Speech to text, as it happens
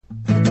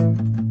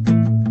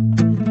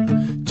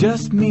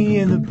Just me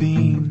and the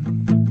bean.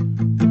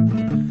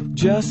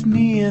 Just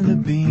me and the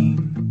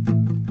bean.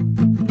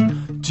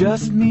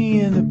 Just me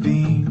and the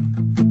bean.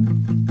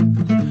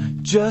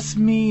 Just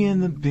me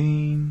and the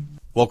bean.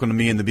 Welcome to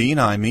Me and the Bean.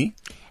 I'm Me.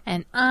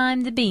 And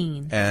I'm the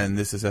Bean. And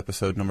this is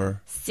episode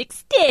number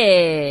 60.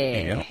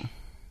 Yeah.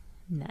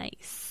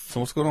 Nice. So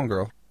what's going on,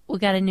 girl? We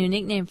got a new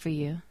nickname for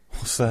you.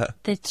 What's that?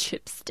 The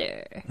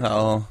Tripster.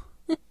 Oh.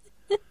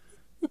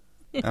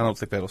 I don't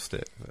think that'll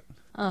stick. But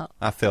Oh.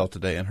 I fell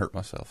today and hurt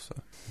myself, so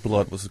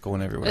blood was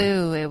going everywhere.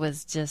 Ooh, it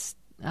was just...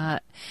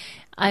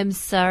 I'm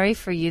sorry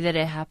for you that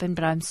it happened,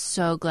 but I'm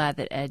so glad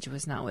that Edge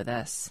was not with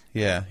us.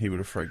 Yeah, he would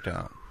have freaked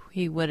out.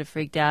 He would have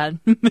freaked out.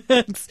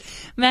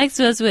 Max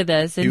was with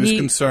us. And he was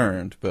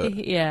concerned, but...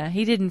 Yeah,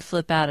 he didn't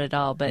flip out at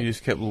all, but... He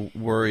just kept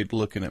worried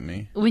looking at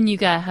me. When you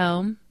got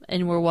home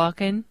and we're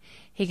walking,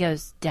 he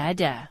goes,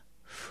 Dada,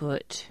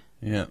 foot.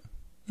 Yeah.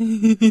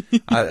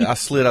 I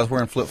slid. I was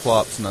wearing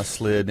flip-flops, and I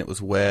slid, and it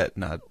was wet,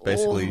 and I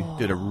basically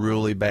did a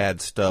really bad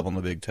stub on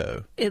the big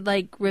toe. It,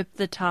 ripped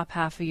the top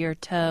half of your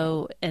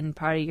toe and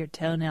part of your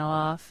toenail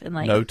off. And,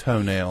 no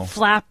toenail.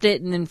 Flapped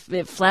it, and then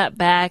it flapped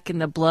back, and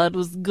the blood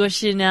was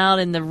gushing out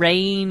in the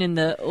rain, and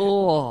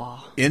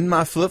In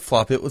my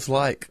flip-flop, it was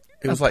like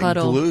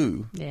puddle.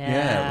 glue.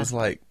 Yeah. It was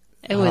like...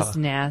 It was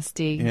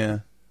nasty. Yeah.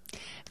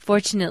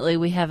 Fortunately,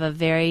 we had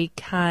a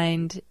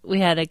kind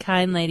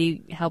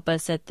lady help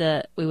us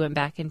we went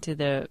back into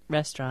the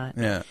restaurant.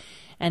 Yeah.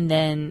 And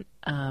then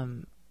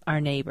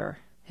our neighbor,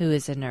 who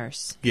is a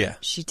nurse. Yeah.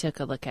 She took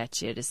a look at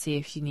you to see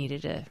if you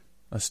needed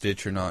a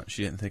stitch or not.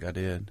 She didn't think I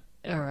did.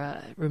 Or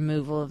a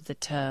removal of the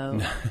toe.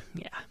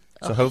 Yeah.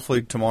 So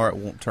hopefully tomorrow it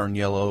won't turn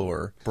yellow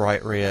or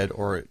bright red,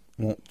 or it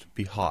won't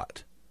be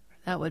hot.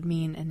 That would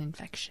mean an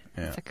infection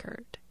has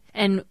occurred.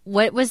 And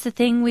what was the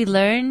thing we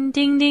learned,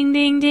 ding, ding,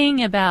 ding,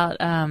 ding, about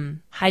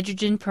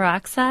hydrogen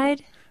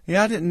peroxide?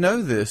 Yeah, I didn't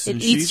know this.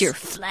 It eats your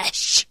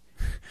flesh.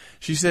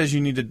 She says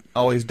you need to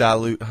always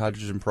dilute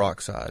hydrogen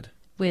peroxide.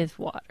 With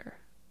water.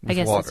 I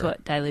guess that's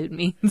what dilute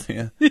means.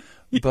 Yeah.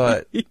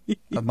 But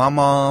my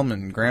mom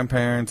and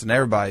grandparents and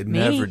everybody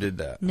never did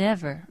that.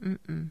 Never.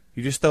 Mm-mm.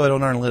 You just throw it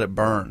on there and let it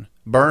burn.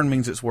 Burn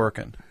means it's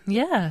working.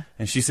 Yeah.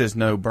 And she says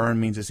no, burn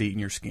means it's eating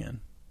your skin.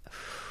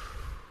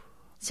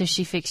 So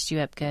she fixed you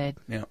up good.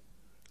 Yeah.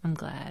 I'm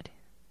glad.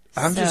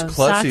 I'm just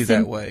klutzy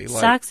that way.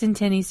 Socks and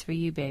tennies for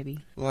you, baby.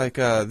 Like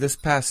this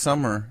past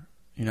summer,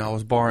 I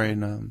was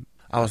borrowing,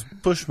 I was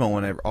bush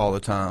mowing all the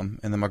time,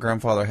 and then my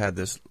grandfather had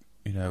this,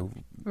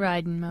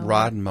 riding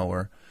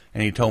mower,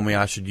 and he told me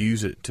I should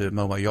use it to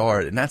mow my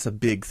yard, and that's a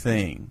big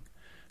thing,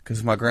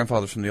 because my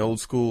grandfather's from the old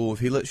school. If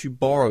he lets you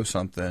borrow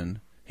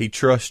something, he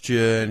trusts you,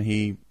 and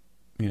he,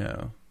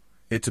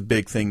 it's a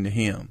big thing to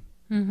him.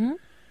 Mm-hmm.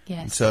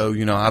 Yes. And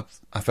so,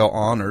 I felt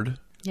honored.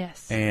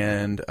 Yes.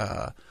 And,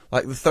 the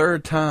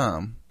third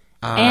time,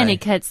 and it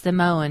cuts the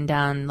mowing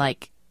down,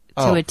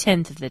 to a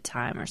tenth of the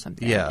time or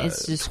something. Yeah.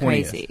 It's just 20th,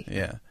 crazy.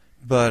 Yeah.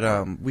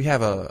 But, we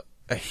have a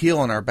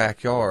hill in our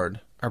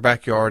backyard. Our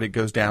backyard, it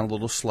goes down a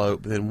little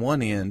slope, but then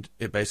one end,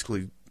 it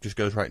basically just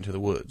goes right into the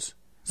woods.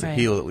 It's a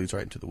hill that leads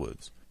right into the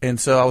woods. And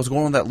so I was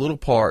going on that little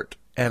part,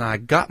 and I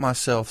got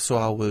myself so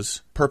I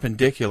was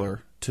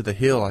perpendicular to the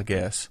hill, I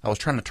guess. I was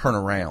trying to turn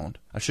around.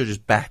 I should have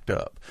just backed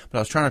up. But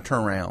I was trying to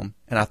turn around,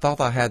 and I thought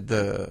I had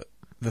the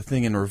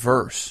thing in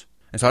reverse.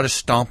 And so I just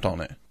stomped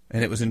on it,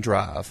 and it was in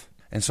drive.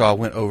 And so I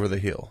went over the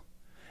hill.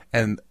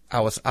 And I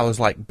was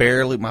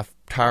barely, my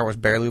tire was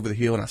barely over the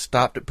hill, and I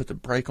stopped it, put the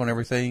brake on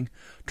everything,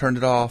 turned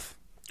it off.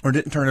 Or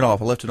didn't turn it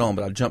off. I left it on,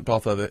 but I jumped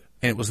off of it,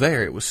 and it was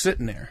there. It was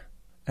sitting there.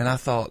 And I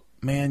thought,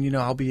 man,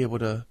 I'll be able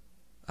to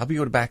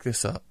back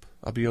this up.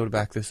 I'll be able to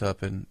back this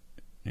up, and,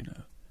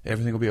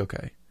 everything will be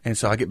okay. And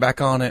so I get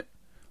back on it,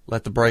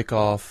 let the brake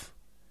off,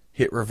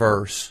 hit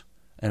reverse,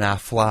 and I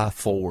fly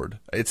forward.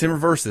 It's in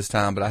reverse this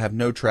time, but I have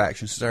no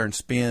traction. It sits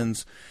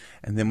spins,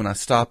 and then when I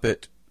stop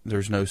it,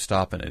 there's no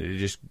stopping it.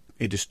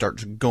 It just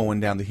starts going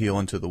down the hill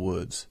into the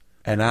woods.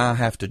 And I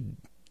have to,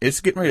 it's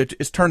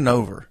turning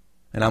over,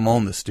 and I'm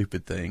on the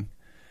stupid thing.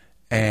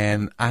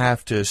 And I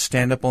have to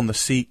stand up on the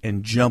seat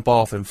and jump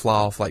off and fly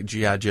off like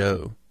G.I.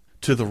 Joe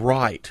to the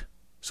right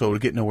so it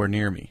would get nowhere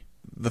near me.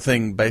 The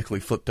thing basically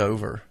flipped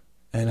over.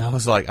 And I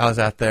was out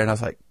there, and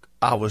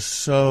I was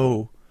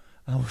so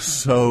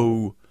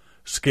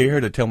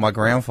scared to tell my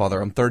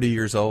grandfather. I'm 30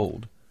 years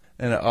old.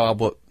 And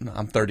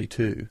I'm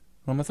 32.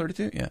 Am I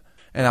 32? Yeah.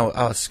 And I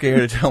was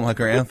scared to tell my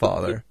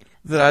grandfather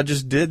that I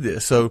just did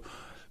this. So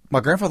my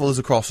grandfather lives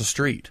across the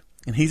street,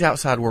 and he's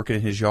outside working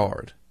in his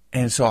yard.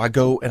 And so I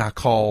go and I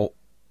call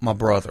my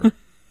brother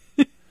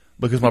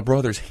because my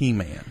brother's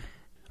He-Man.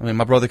 I mean,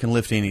 my brother can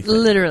lift anything.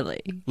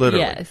 Literally.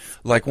 Yes.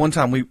 Like one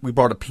time we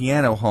brought a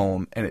piano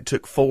home, and it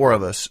took 4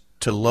 of us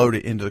to load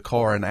it into the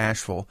car in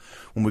Asheville.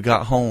 When we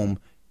got home,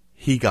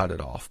 he got it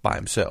off by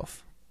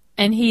himself.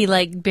 And he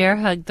bear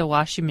hugged the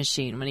washing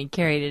machine when he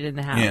carried it in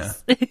the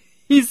house. Yeah.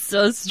 He's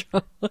so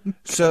strong.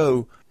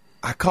 So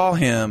I call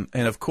him,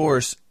 and of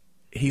course,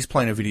 he's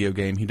playing a video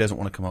game. He doesn't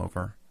want to come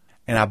over.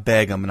 And I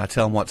beg him, and I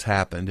tell him what's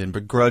happened, and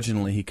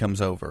begrudgingly he comes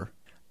over.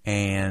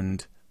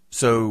 And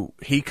so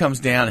he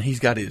comes down, and he's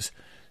got his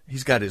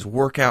he's got his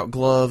workout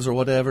gloves or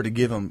whatever to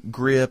give him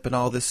grip and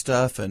all this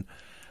stuff. And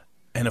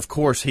of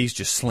course, he's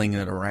just slinging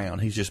it around.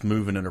 He's just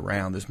moving it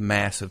around, this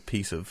massive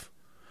piece of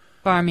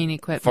farming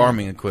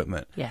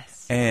equipment.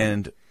 Yes.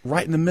 And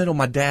right in the middle,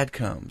 my dad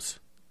comes.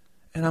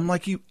 And I'm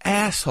like, you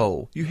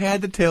asshole. You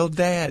had to tell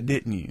Dad,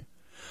 didn't you?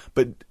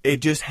 But it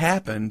just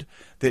happened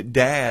that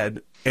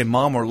Dad and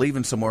Mom were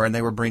leaving somewhere, and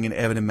they were bringing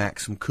Evan and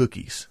Max some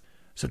cookies.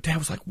 So Dad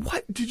was like,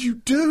 what did you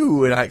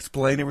do? And I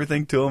explained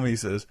everything to him. He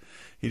says,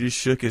 he just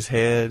shook his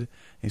head.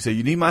 He said,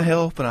 you need my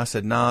help? And I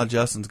said, nah,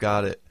 Justin's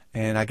got it.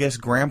 And I guess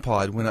Grandpa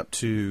had went up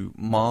to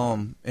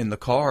Mom in the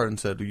car and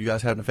said, are you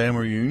guys having a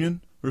family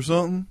reunion or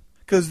something?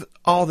 Because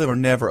all of them are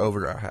never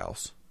over to our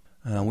house.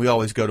 We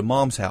always go to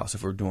Mom's house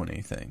if we're doing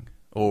anything,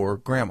 or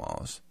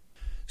Grandma's.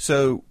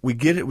 So we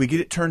get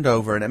it turned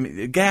over, and I mean,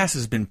 the gas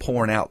has been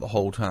pouring out the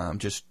whole time,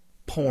 just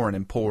pouring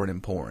and pouring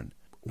and pouring.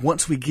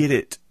 Once we get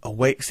it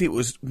away, see, it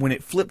was when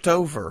it flipped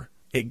over,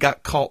 it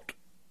got caught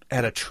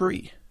at a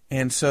tree.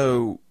 And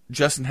so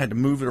Justin had to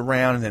move it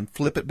around and then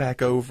flip it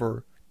back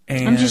over.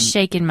 And I'm just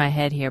shaking my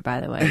head here, by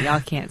the way. Y'all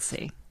can't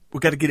see. We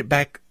got to get it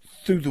back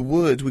through the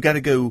woods. We got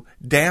to go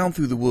down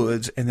through the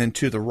woods and then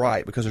to the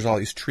right because there's all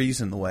these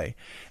trees in the way.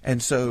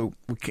 And so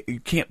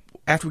you can't,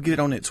 after we get it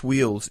on its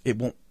wheels, it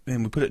won't,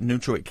 and we put it in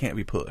neutral, it can't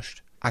be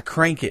pushed. I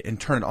crank it and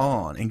turn it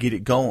on and get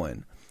it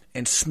going.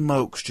 And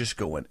smoke's just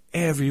going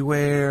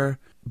everywhere.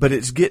 But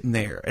it's getting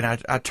there. And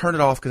I turn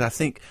it off because I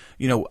think,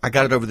 I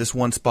got it over this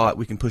one spot.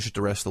 We can push it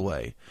the rest of the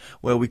way.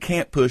 Well, we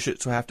can't push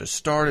it, so I have to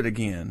start it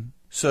again.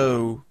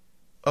 So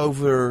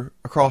over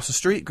across the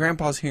street,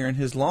 Grandpa's hearing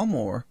his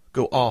lawnmower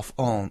go off,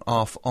 on,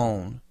 off,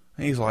 on.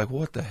 And he's like,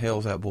 what the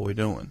hell's that boy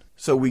doing?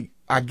 So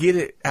I get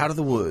it out of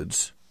the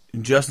woods.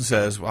 And Justin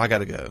says, well, I got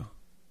to go.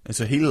 And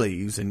so he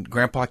leaves, and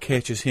Grandpa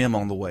catches him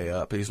on the way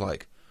up. He's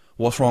like,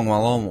 what's wrong with my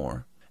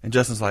lawnmower? And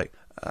Justin's like,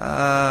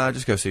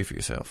 just go see for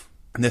yourself.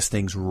 And this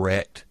thing's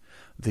wrecked.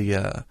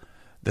 The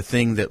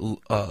thing that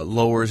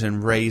lowers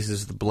and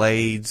raises the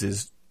blades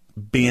is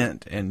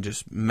bent and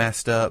just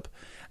messed up,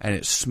 and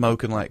it's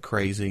smoking like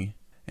crazy.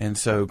 And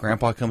so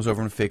Grandpa comes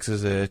over and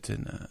fixes it,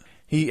 and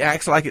he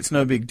acts like it's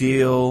no big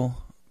deal.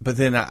 But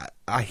then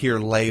I hear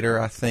later,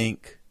 I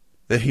think,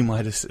 that he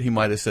might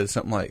have said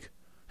something like,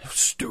 "It was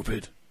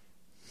stupid."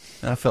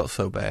 And I felt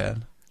so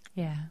bad.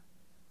 Yeah.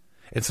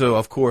 And so,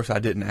 of course, I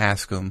didn't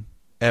ask him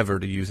ever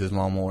to use his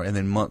lawnmower. And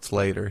then months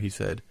later, he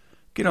said,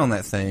 get on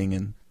that thing.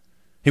 And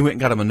he went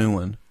and got him a new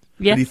one.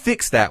 Yeah. But he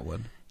fixed that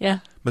one. Yeah.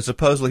 But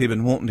supposedly he'd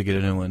been wanting to get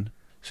a new one.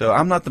 So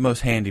I'm not the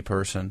most handy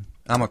person.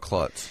 I'm a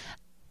klutz.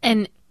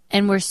 And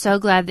we're so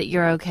glad that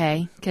you're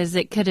okay, because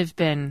it could have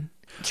been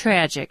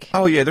tragic.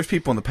 Oh, yeah. There's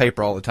people in the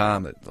paper all the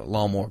time that the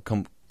lawnmower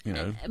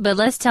But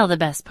let's tell the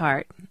best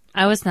part.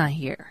 I was not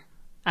here.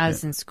 I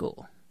was in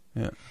school.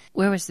 Yeah.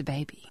 Where was the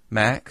baby?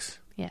 Max?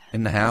 Yeah.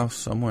 In the house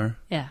somewhere?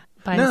 Yeah.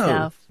 By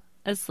himself.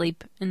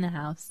 Asleep in the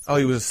house. Oh,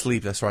 he was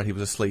asleep. That's right. He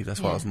was asleep. That's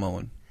why I was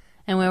mowing.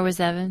 And where was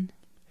Evan?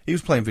 He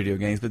was playing video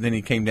games, but then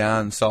he came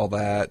down and saw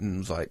that and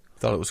was like,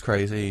 thought it was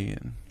crazy.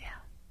 And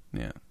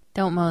yeah.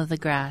 Don't mow the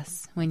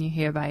grass when you're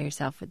here by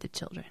yourself with the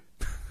children.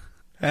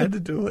 I had to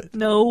do it.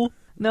 No.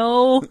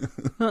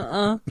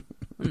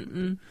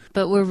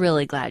 But we're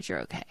really glad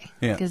you're okay.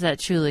 Yeah. Because that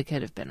truly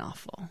could have been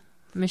awful.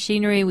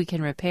 Machinery we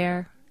can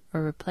repair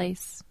or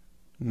replace.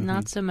 Mm-hmm.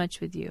 Not so much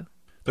with you.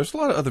 There's a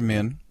lot of other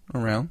men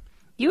around.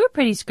 You were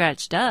pretty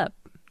scratched up.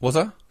 Was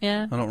I?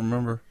 Yeah. I don't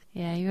remember.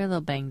 Yeah, you were a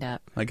little banged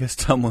up. I guess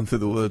tumbling through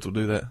the woods will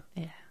do that.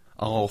 Yeah.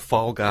 All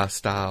Fall Guy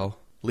style.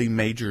 Lee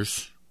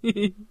Majors.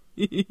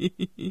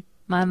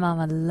 My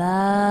mama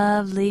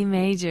loved Lee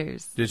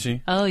Majors. Did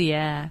she? Oh,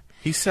 yeah.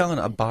 He's selling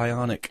a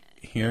bionic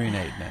hearing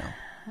aid now.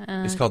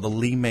 It's called the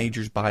Lee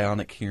Majors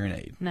Bionic Hearing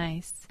Aid.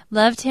 Nice.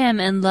 Loved him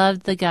and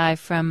loved the guy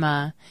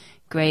from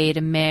Great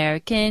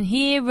American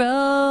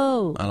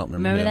Hero. I don't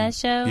remember that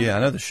show? Yeah, I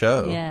know the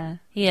show. Yeah.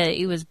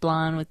 He was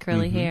blonde with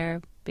curly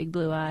hair, big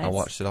blue eyes. I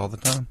watched it all the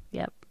time.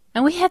 Yep.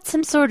 And we had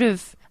some sort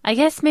of, I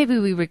guess maybe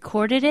we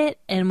recorded it,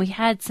 and we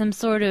had some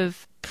sort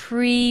of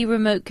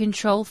pre-remote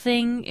control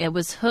thing. It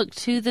was hooked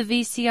to the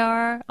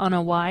VCR on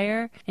a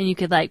wire, and you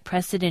could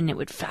press it and it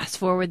would fast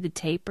forward the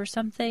tape or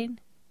something.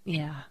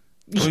 Yeah.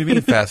 What do you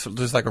mean fast?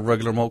 Just like a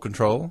regular remote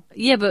control?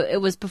 Yeah, but it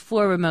was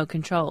before remote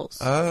controls.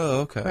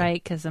 Oh, okay.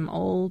 Right, because I'm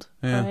old,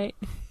 yeah. right?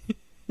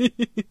 We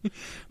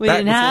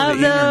didn't have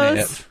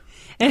those.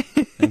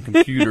 Internet and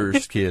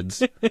computers,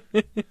 kids.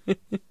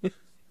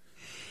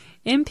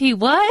 MP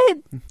what?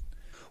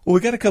 Well, we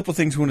got a couple of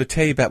things we want to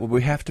tell you about, but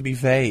we have to be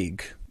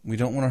vague. We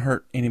don't want to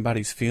hurt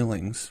anybody's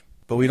feelings.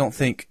 But we don't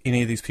think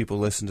any of these people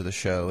listen to the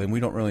show, and we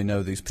don't really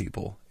know these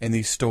people. And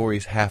these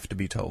stories have to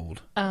be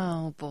told.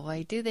 Oh,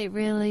 boy. Do they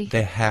really?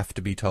 They have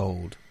to be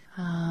told.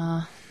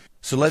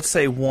 So let's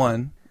say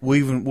one,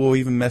 we'll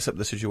even mess up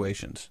the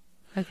situations.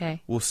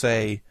 Okay. We'll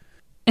say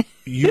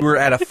you were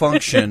at a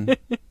function,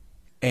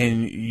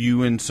 and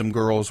you and some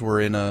girls were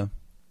in a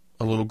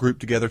little group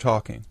together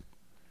talking.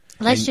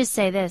 Let's just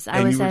say this.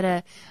 I was at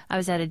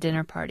a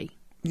dinner party.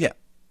 Yeah.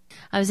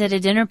 I was at a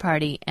dinner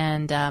party,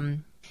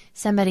 and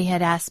somebody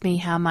had asked me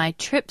how my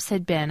trips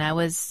had been. I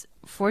was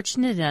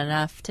fortunate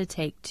enough to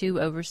take 2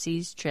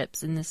 overseas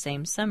trips in the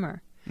same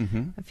summer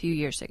a few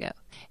years ago.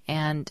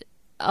 And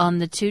on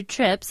the 2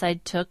 trips, I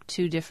took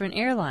 2 different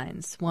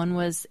airlines. One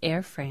was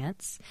Air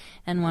France,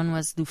 and one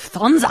was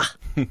Lufthansa.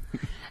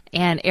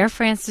 And Air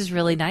France is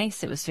really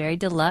nice. It was very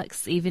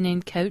deluxe, even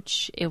in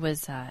coach. It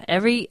was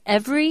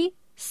every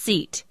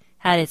seat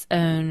had its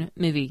own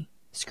movie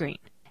screen,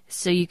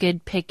 so you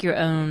could pick your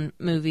own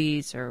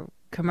movies or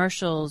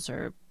commercials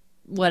or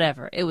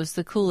whatever. It was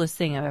the coolest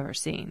thing I've ever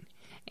seen.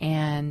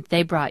 And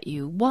they brought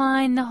you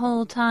wine the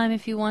whole time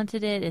if you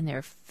wanted it, and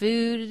their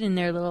food in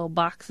their little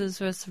boxes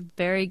was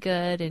very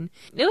good. And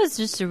it was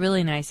just a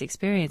really nice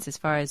experience as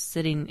far as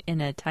sitting in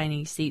a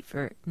tiny seat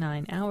for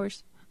 9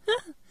 hours.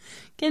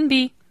 Can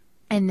be.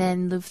 And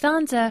then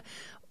Lufthansa,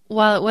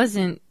 while it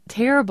wasn't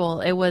terrible,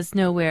 it was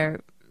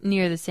nowhere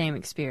near the same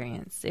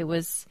experience. It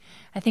was,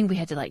 I think we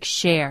had to like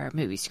share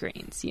movie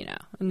screens,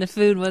 and the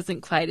food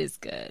wasn't quite as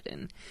good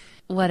and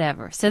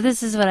whatever. So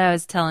this is what I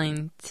was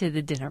telling to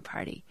the dinner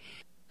party.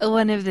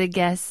 One of the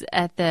guests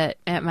at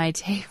my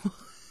table,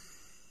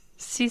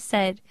 she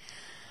said,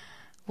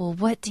 well,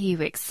 what do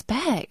you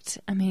expect?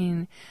 I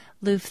mean,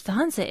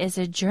 Lufthansa is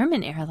a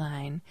German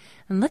airline,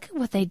 and look at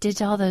what they did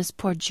to all those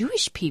poor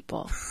Jewish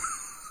people.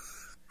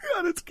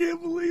 God, I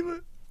can't believe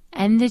it.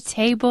 And the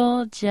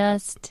table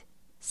just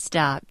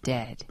stopped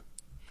dead.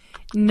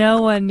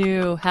 No one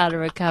knew how to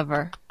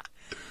recover.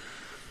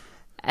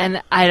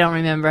 And I don't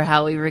remember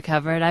how we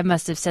recovered. I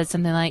must have said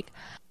something like,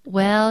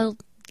 well,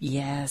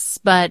 yes,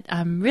 but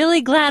I'm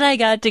really glad I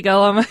got to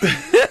go on my...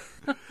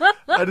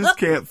 I just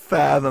can't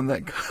fathom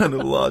that kind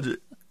of logic.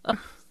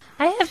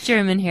 I have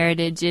German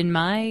heritage in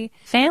my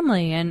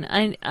family,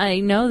 and I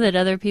know that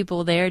other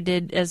people there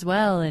did as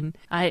well, and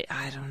I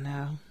don't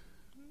know.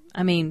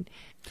 I mean,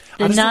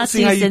 the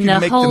Nazis and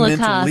the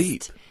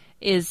Holocaust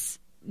is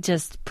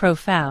just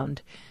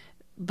profound.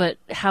 But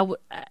how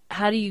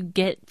do you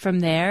get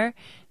from there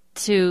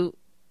to...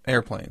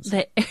 Airplanes.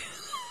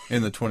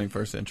 In the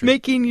 21st century.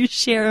 Making you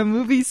share a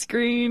movie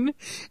screen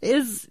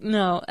is...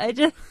 No, I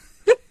just...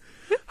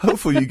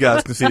 Hopefully you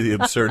guys can see the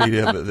absurdity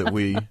of it that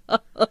we...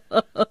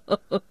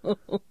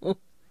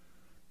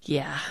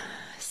 Yeah,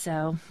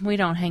 so we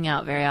don't hang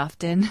out very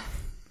often.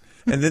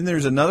 And then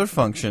there's another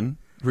function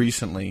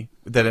recently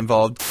that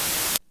involved...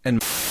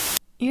 and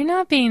You're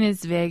not being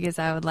as vague as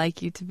I would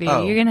like you to be.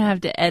 Oh. You're going to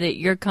have to edit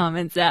your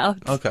comments out.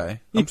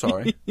 Okay, I'm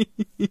sorry.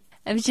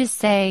 I would just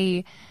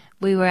say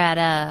we were at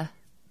a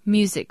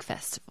music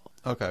festival.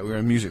 Okay, we were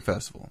at a music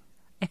festival.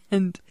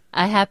 And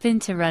I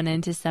happened to run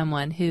into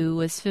someone who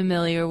was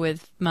familiar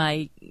with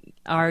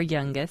our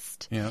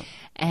youngest, yeah,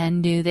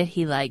 and knew that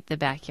he liked the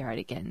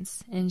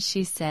Backyardigans. And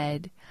she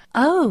said,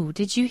 oh,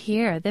 did you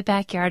hear the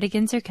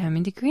Backyardigans are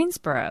coming to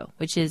Greensboro,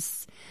 which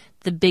is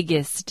the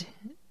biggest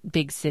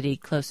big city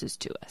closest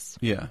to us.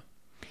 Yeah.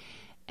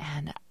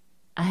 And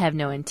I have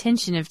no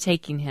intention of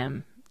taking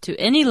him to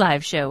any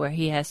live show where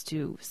he has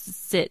to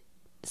sit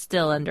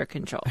still under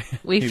control.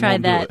 We've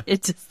tried that.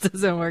 It just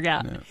doesn't work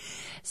out. No.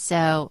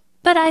 So,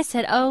 but I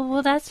said, oh,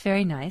 well, that's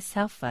very nice.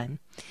 How fun.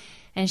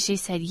 And she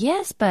said,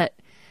 yes, but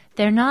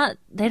they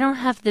don't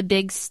have the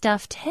big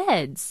stuffed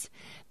heads.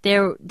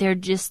 They're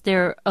just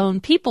their own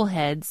people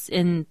heads,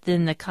 and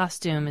then the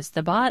costume is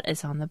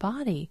on the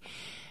body.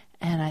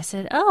 And I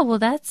said, oh, well,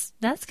 that's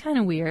kind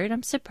of weird.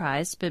 I'm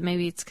surprised, but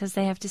maybe it's because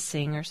they have to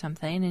sing or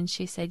something. And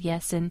she said,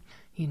 yes, and,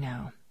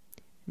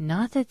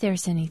 not that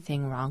there's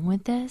anything wrong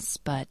with this,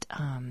 but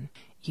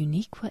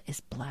Uniqua is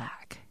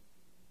black.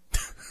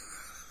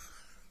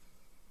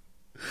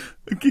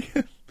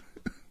 Again.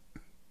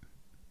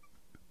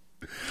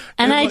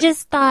 And I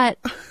just thought,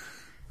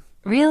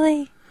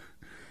 really?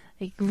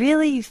 Like,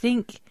 really, you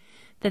think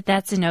that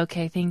that's an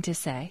okay thing to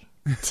say?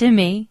 To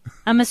me,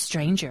 I'm a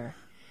stranger.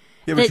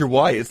 Yeah, but you're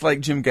white. It's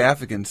like Jim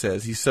Gaffigan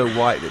says. He's so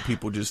white that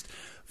people just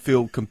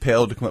feel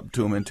compelled to come up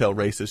to him and tell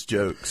racist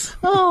jokes.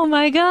 Oh,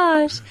 my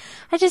gosh.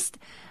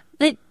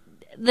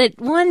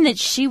 That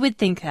she would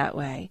think that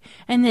way,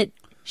 and that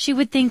she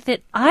would think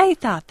that I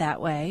thought that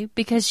way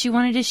because she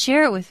wanted to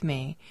share it with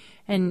me.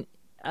 And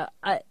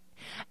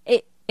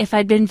if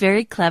I'd been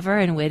very clever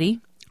and witty,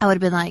 I would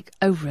have been like,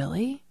 oh,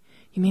 really?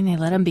 You mean they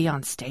let him be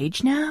on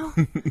stage now?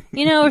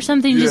 Or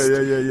something.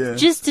 Yeah.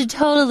 Just to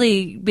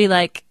totally be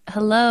like,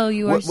 hello,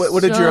 you are so ignorant.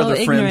 What did your other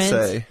friend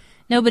say?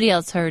 Nobody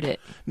else heard it.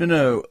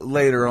 No.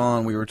 Later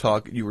on, you were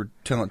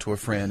telling it to a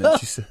friend, and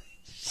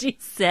she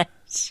said,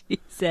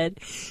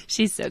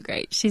 she's so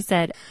great. She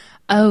said,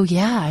 oh,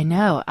 yeah, I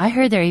know. I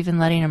heard they're even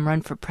letting him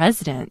run for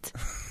president.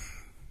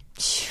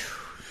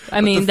 I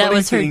mean, that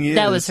was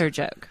her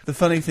joke. The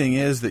funny thing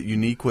is that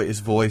Uniqua is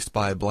voiced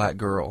by a black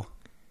girl.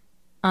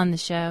 On the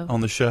show?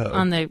 On the show.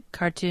 On the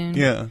cartoon?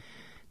 Yeah.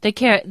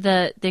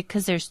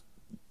 Because there's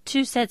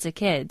two sets of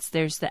kids.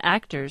 There's the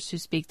actors who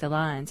speak the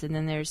lines, and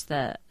then there's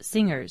the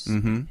singers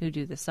who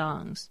do the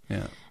songs.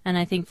 Yeah. And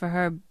I think for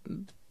her,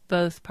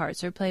 both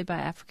parts are played by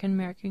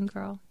African-American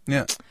girl.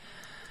 Yeah.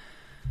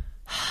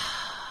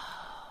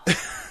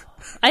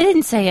 I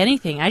didn't say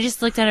anything. I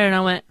just looked at her and I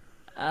went,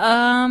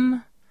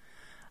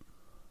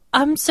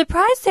 I'm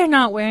surprised they're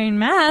not wearing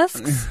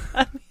masks.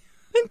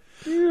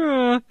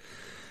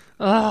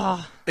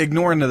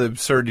 Ignoring the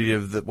absurdity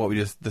of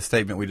the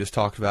statement we just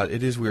talked about,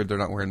 it is weird they're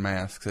not wearing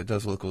masks. It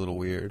does look a little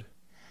weird.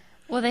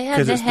 Well, they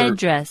have the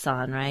headdress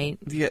on, right?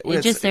 Yeah,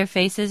 it's just their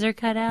faces are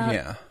cut out?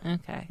 Yeah.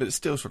 Okay. But it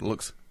still sort of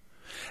looks...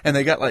 And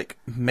they got, like,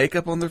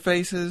 makeup on their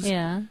faces.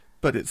 Yeah.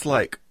 But it's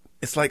like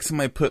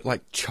somebody put,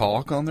 like,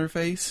 chalk on their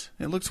face.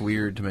 It looks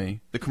weird to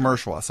me. The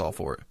commercial I saw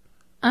for it.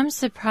 I'm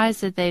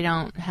surprised that they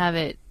don't have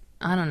it,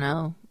 I don't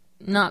know,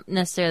 not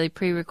necessarily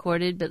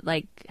pre-recorded, but,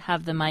 like,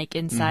 have the mic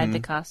inside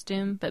the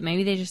costume. But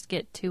maybe they just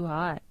get too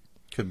hot.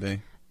 Could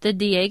be. The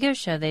Diego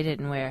show, they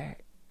didn't wear.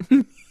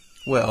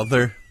 Well,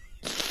 they're...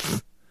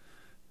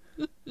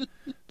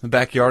 The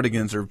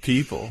Backyardigans are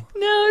people.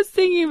 No, I was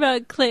thinking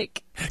about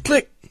Click.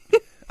 Click!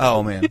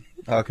 Oh, man.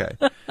 Okay.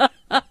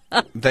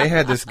 They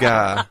had this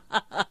guy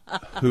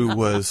who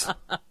was...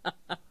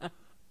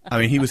 I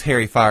mean, he was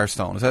Harry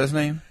Firestone. Is that his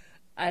name?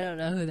 I don't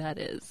know who that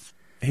is.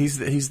 He's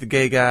the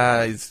gay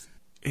guy.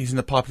 He's in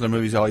the popular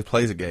movies. He always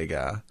plays a gay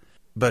guy.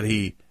 But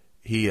his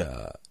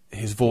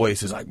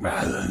voice is like...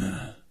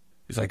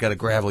 He's like got a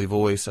gravelly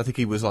voice. I think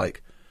he was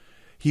like...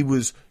 He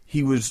was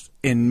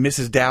in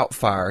Mrs.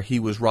 Doubtfire. He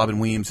was Robin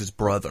Williams'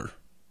 brother.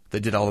 They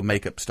did all the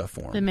makeup stuff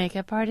for him. The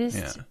makeup artist?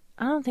 Yeah.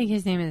 I don't think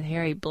his name is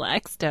Harry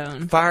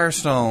Blackstone.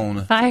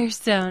 Firestone.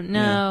 Firestone,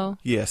 no.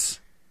 Yeah. Yes.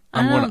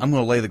 I'm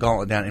gonna lay the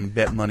gauntlet down and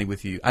bet money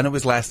with you. I know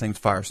his last name's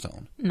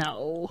Firestone.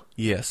 No.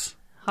 Yes.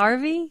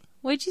 Harvey?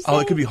 What'd you say? Oh,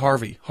 it could be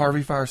Harvey.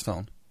 Harvey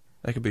Firestone.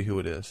 That could be who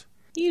it is.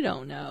 You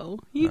don't know.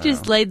 You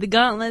just laid the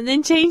gauntlet and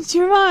then changed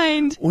your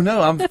mind. Well,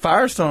 no, I'm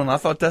Firestone. I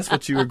thought that's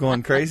what you were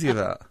going crazy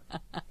about.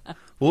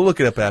 We'll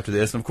look it up after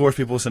this, and of course,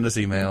 people will send us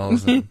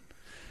emails and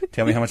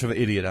tell me how much of an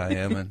idiot I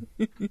am, and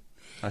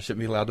I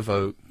shouldn't be allowed to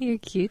vote. You're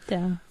cute,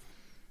 though.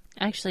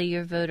 Actually,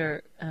 your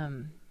voter...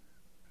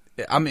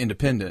 I'm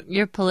independent.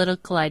 Your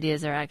political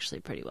ideas are actually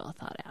pretty well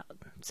thought out.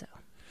 So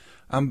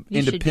I'm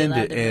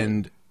independent,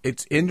 and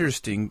it's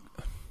interesting.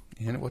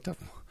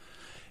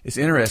 It's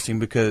interesting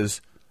because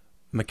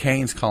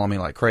McCain's calling me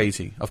like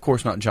crazy. Of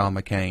course, not John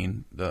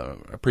McCain, the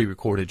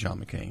pre-recorded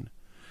John McCain,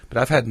 but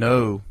I've had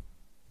no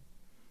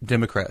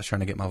Democrats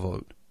trying to get my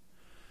vote.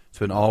 It's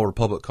been all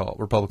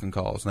Republican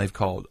calls, and they've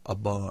called a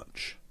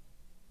bunch.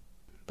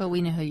 But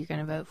we know who you're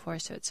going to vote for,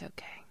 so it's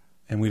okay.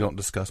 And we don't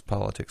discuss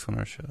politics on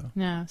our show.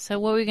 No. So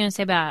what were we going to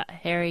say about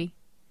Harry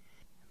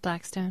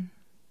Blackstone?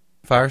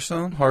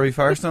 Firestone? Harvey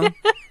Firestone?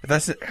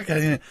 That's it.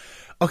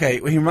 Okay,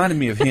 well, he reminded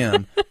me of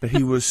him, but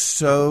he was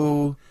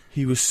so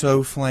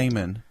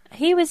flaming.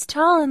 He was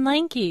tall and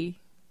lanky.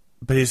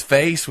 But his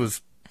face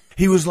was...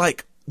 He was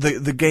like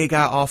the gay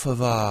guy off of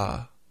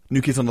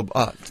New Kids on the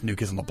Block.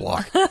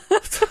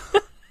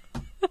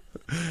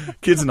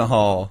 Kids in the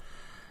Hall.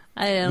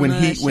 I don't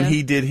know when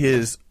he did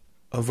his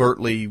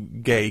overtly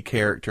gay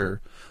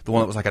character, the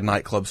one that was like a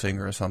nightclub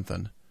singer or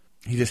something.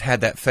 He just had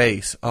that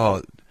face.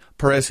 Oh,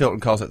 Perez Hilton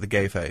calls it the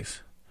gay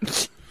face.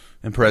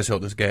 And Perez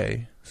Hilton is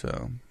gay,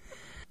 so...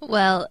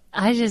 Well,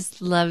 I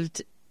just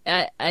loved...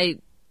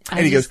 And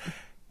he goes,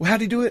 well,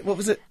 how'd he do it? What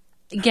was it?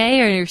 Gay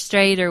or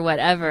straight or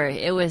whatever.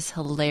 It was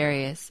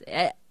hilarious.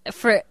 It's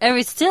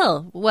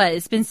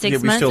been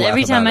 6 months.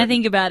 Every time I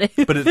think about it.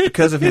 But it's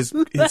because of his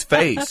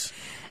face.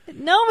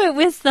 No, it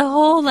was the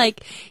whole,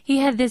 like, he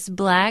had this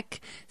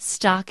black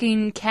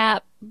stocking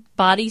cap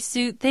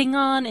bodysuit thing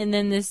on, and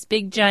then this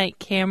big giant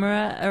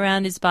camera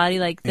around his body,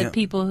 like the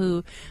people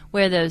who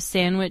wear those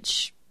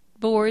sandwich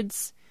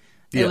boards.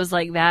 It was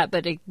like that,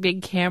 but a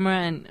big camera,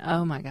 and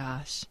oh my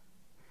gosh.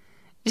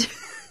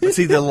 But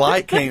see, the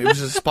light came, it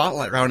was a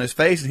spotlight around his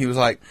face, and he was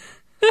like,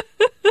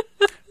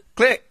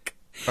 click,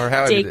 or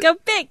how Take a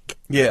pic.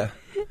 Yeah.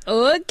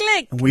 Or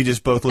click. And we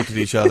just both looked at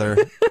each other.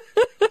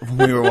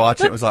 When we were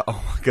watching, it was like,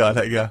 oh my God,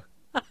 that guy.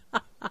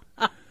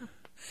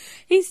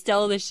 He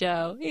stole the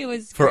show. He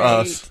was for great.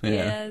 Us.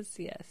 Yeah.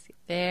 Yes.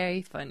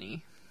 Very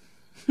funny.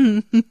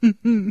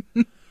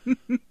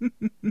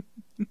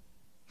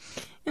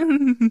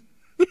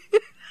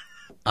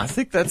 I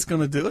think that's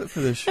going to do it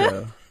for this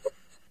show.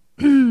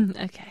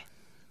 Okay.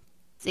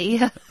 See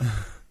ya.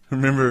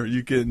 Remember,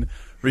 you can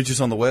reach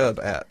us on the web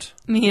at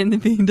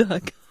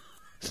meandthebean.com.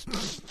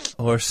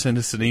 Or send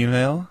us an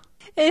email.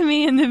 At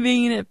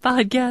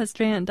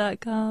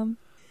meandthebean@podcastrant.com.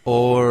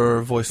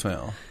 Or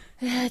voicemail.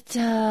 At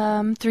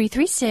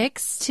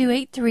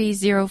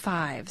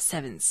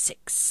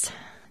 336-283-0576.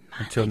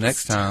 Until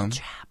next time,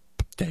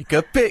 take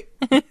a pic.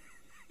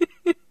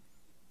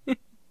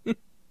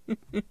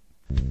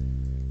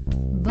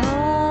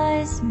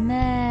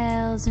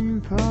 Voicemails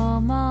and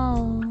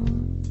promos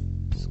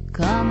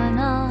coming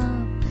up.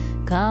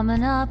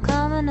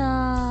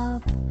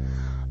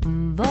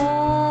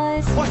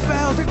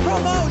 Voicemails and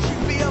promos, you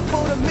be up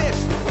for the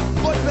miss.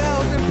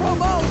 Voicemails and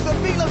promos, the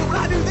feelers when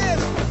I do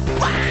this.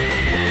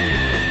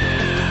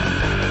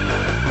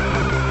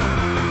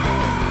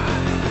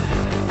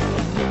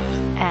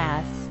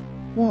 Ass.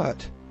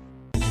 What?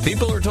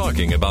 People are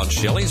talking about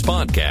Shelley's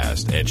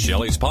Podcast at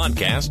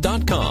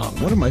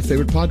Shelley'sPodcast.com. One of my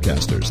favorite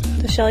podcasters.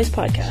 The Shelley's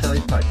Podcast.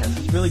 Shelley's Podcast.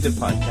 It's a really good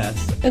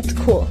podcast. It's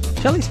cool.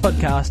 Shelley's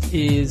Podcast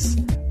is,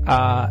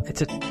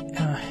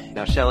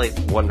 Now, Shelley's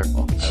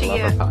wonderful. I love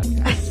her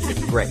podcast.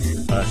 It's great.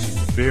 She's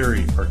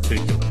very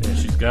articulate.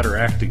 She's got her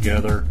act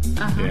together,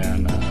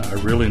 and I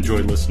really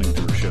enjoy listening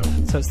to her show.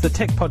 So it's the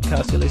tech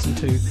podcast you listen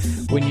to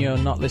when you're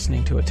not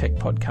listening to a tech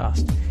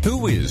podcast.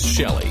 Who is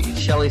Shelley?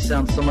 Shelley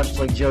sounds so much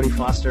like Jodie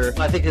Foster.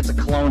 I think it's a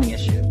clone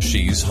issue.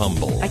 She's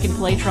humble. I can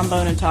play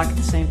trombone and talk at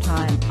the same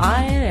time.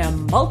 I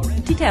am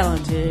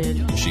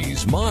multi-talented.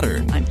 She's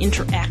modern. I'm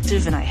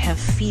interactive and I have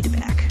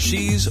feedback.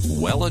 She's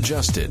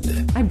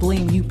well-adjusted. I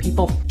blame you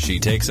people. She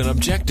takes an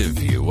objective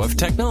view of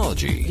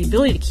technology. The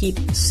ability to keep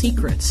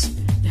secrets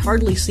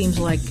hardly seems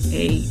like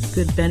a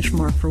good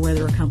benchmark for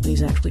whether a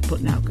company's actually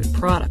putting out good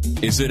product.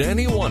 Is it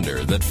any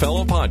wonder that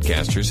fellow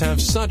podcasters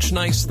have such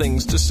nice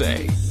things to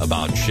say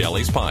about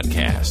Shelley's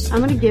podcast? I'm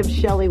going to give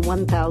Shelley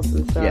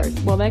 1,000 stars.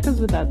 Yes. Well, that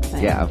goes without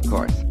saying. Yeah, of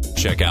course.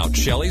 Check out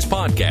Shelley's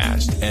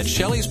podcast at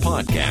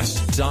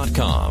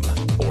shelleyspodcast.com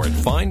or at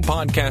fine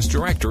podcast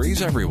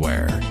directories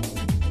everywhere.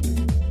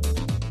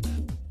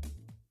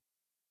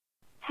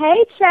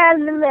 Hey, Chad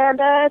and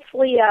Amanda, it's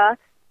Leah.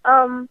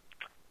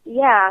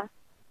 Yeah,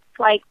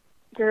 like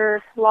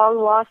your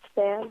long-lost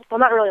fan. Well,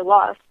 not really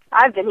lost.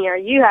 I've been here.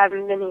 You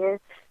haven't been here.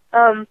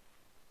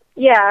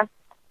 Yeah,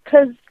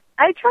 'cause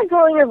I tried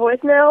calling your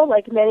voicemail,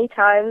 like, many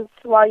times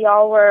while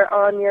y'all were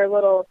on your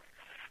little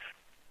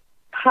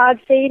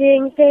pod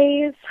fading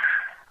phase.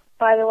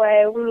 By the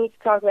way, we need to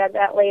talk about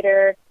that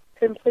later.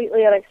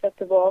 Completely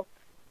unacceptable.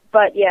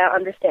 But, yeah,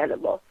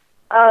 understandable.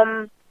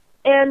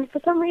 And for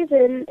some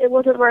reason, it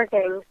wasn't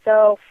working,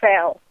 so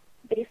fail.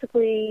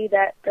 Basically,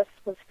 that just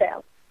was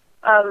fail.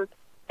 And,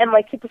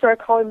 like, people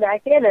started calling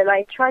back in, and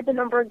I tried the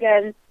number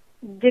again,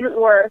 didn't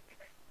work,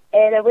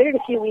 and I waited a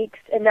few weeks,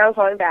 and now I'm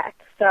calling back.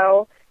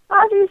 So,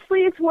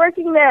 obviously, it's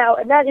working now,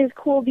 and that is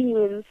cool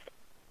beans.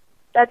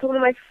 That's one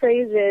of my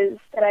phrases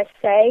that I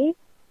say,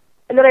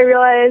 and then I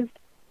realized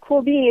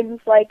cool beans,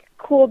 like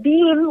cool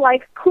bean,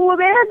 like cool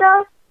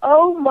Amanda.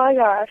 Oh, my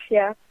gosh,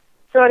 yeah.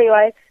 So,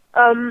 anyway,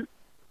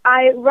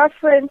 I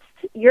referenced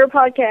your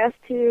podcast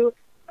to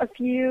a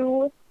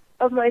few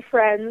of my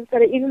friends,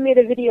 and I even made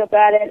a video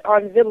about it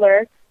on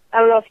Vidler. I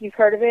don't know if you've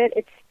heard of it.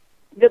 It's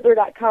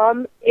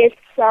vidler.com. It's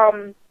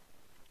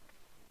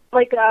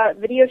like a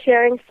video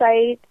sharing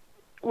site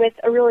with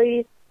a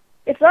really,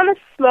 it's not a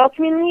small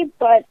community,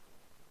 but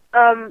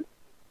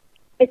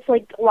it's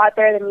like a lot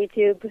better than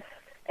YouTube,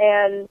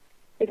 and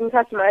you can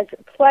customize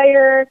your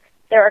player.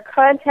 There are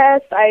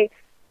contests.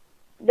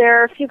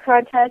 There are a few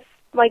contests.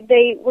 Like,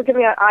 they were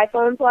giving out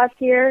iPhones last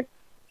year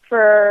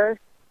for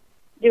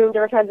doing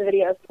different kinds of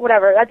videos.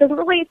 Whatever. That doesn't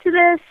relate to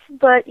this,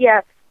 but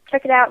yeah,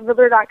 check it out,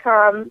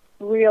 vidler.com.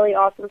 Really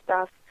awesome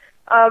stuff.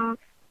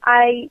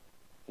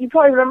 You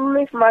probably remember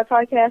me from my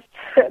podcast.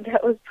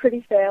 That was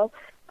pretty fail.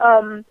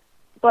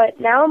 But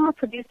now I'm a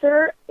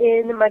producer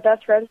in my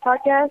best friend's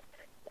podcast.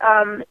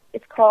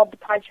 It's called The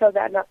Pod Show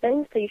About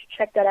Nothing, so you should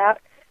check that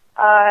out.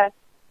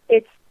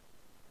 It's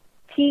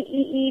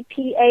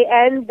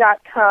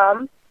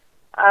TEEPAN.com.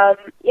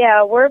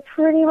 Yeah, we're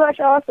pretty much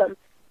awesome.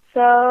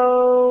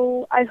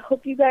 So I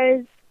hope you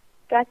guys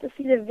got to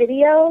see the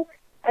video.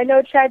 I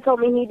know Chad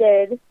told me he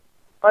did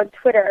on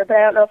Twitter, but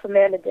I don't know if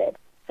Amanda did.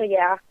 So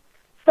yeah.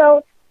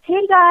 So,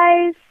 hey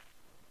guys.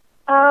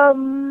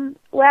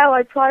 Wow,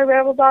 I probably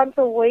rambled on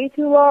for way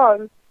too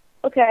long.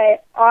 Okay,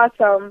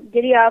 awesome.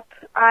 Giddy up.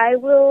 I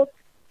will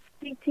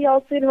speak to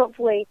y'all soon,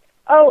 hopefully.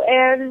 Oh,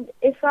 and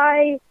if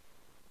I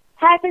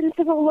happen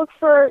to go look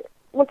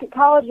at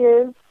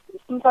colleges,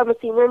 since I'm a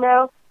senior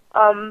now,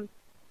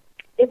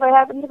 if I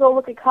happen to go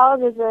look at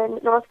colleges in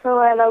North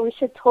Carolina, we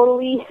should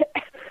totally,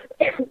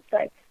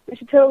 we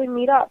should totally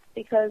meet up,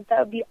 because that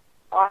would be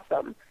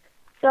awesome.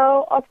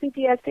 So I'll speak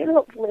to you guys soon,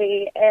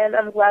 hopefully, and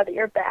I'm glad that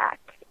you're back,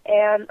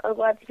 and I'm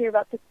glad to hear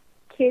about the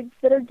kids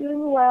that are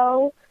doing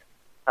well.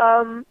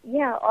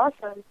 Yeah,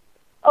 awesome.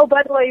 Oh,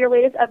 by the way, your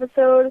latest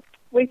episode,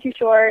 way too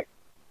short,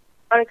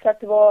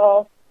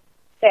 unacceptable,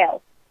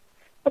 fail.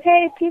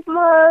 Okay, peace and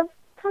love.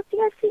 Talk to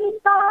you guys soon.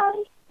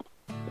 Bye.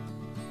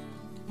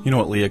 You know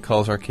what Leah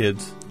calls our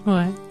kids?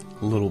 What?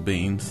 Little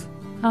beans.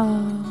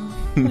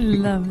 Oh,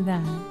 love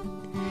that.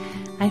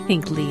 I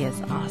think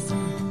Leah's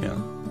awesome. Yeah.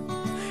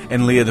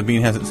 And Leah, the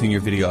bean hasn't seen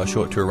your video. I'll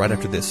show it to her right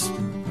after this.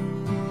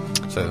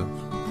 So.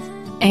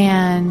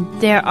 And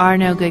there are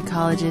no good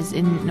colleges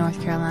in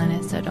North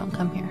Carolina, so don't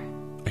come here.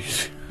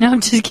 No,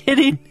 I'm just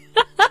kidding.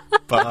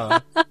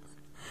 Bye.